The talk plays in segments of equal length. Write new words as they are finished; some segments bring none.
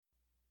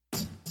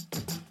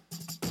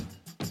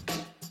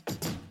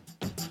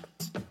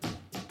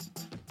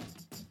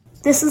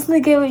This is the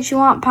Get What You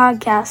Want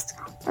podcast.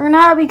 Learn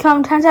how to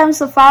become 10 times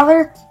the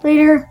father,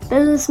 leader,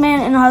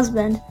 businessman, and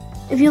husband.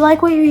 If you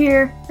like what you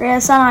hear, rate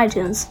us on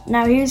iTunes.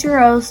 Now here's your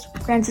host,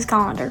 Francis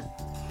Collender.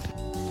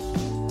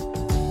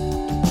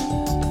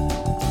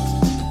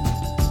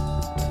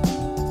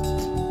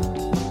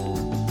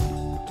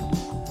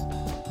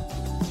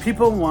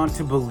 People want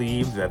to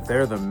believe that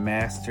they're the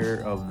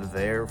master of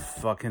their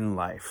fucking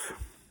life.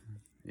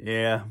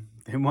 Yeah,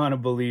 they want to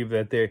believe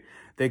that they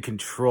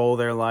control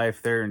their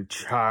life, they're in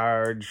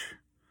charge.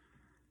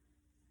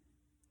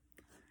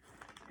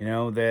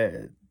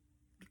 The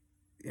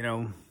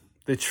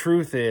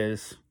truth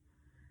is,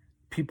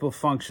 people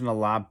function a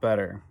lot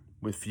better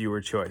with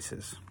fewer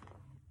choices.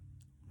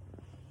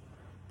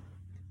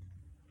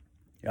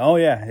 Oh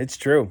yeah, it's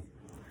true.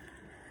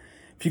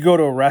 If you go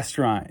to a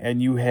restaurant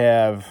and you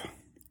have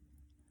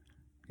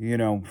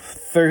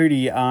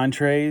 30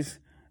 entrees,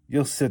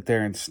 you'll sit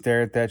there and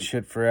stare at that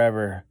shit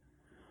forever.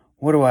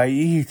 What do I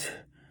eat?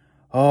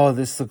 Oh,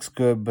 this looks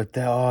good, but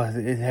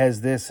it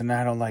has this and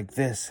I don't like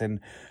this.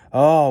 And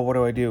what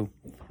do I do?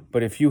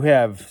 But if you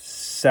have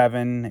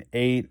 7,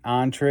 8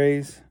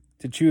 entrees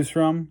to choose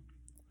from,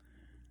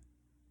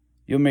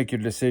 you'll make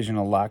your decision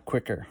a lot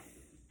quicker.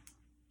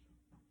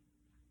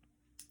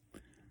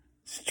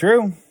 It's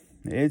true.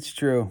 It's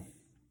true.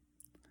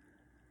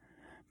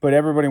 But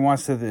everybody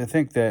wants to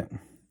think that,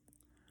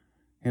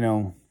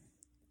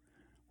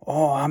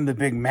 I'm the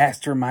big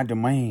master of my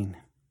domain.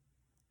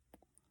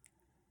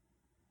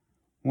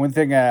 One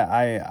thing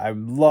I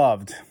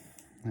loved,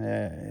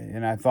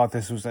 and I thought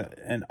this was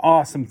an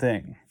awesome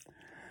thing.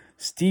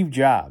 Steve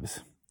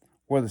Jobs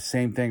wore the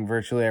same thing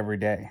virtually every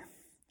day.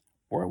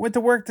 Went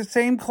to work the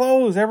same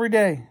clothes every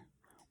day.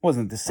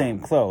 Wasn't the same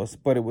clothes,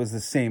 but it was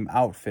the same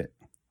outfit.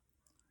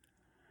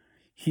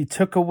 He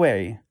took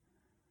away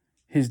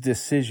his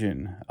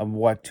decision of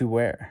what to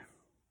wear.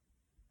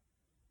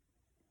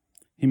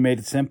 He made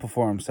it simple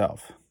for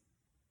himself.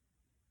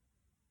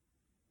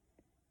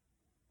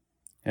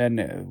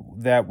 And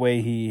that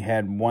way he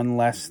had one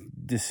less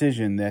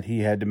decision that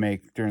he had to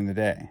make during the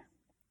day.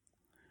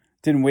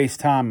 Didn't waste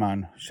time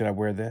on, should I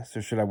wear this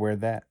or should I wear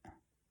that?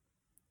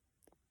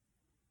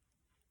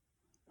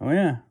 Oh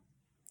yeah.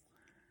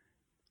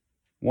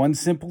 One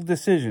simple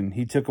decision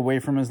he took away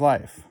from his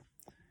life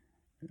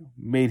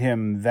made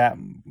him that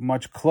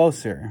much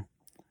closer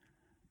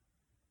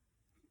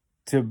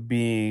to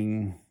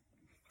being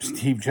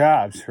Steve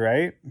Jobs,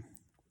 right?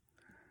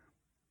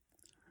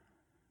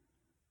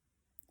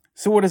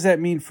 So what does that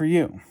mean for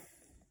you?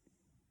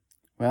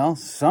 Well,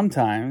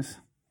 sometimes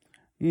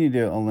you need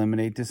to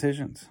eliminate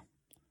decisions.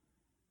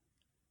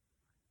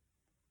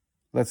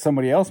 Let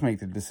somebody else make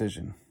the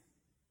decision.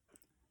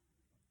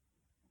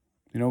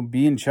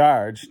 Be in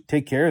charge,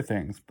 take care of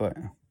things, but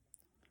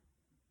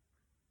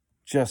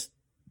just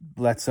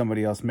let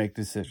somebody else make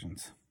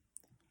decisions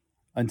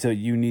until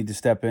you need to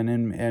step in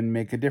and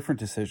make a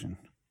different decision.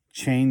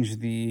 Change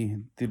the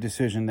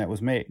decision that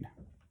was made.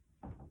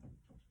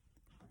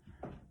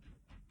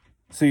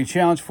 So your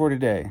challenge for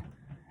today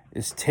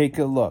is take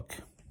a look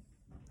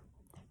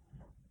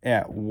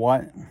at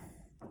what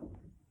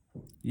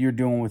you're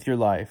doing with your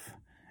life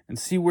and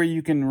see where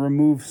you can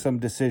remove some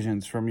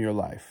decisions from your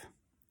life.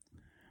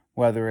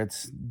 Whether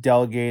it's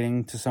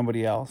delegating to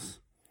somebody else,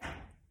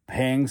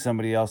 paying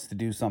somebody else to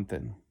do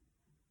something.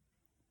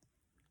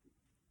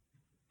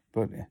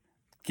 But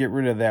get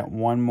rid of that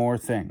one more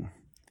thing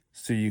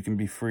so you can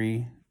be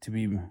free to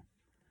be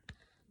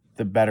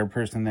the better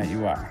person that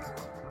you are.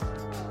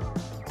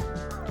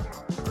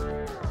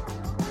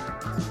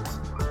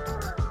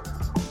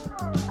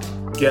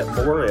 Get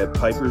more at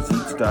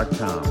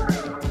piperseats.com.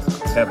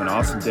 Have an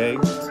awesome day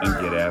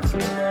and get after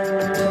it.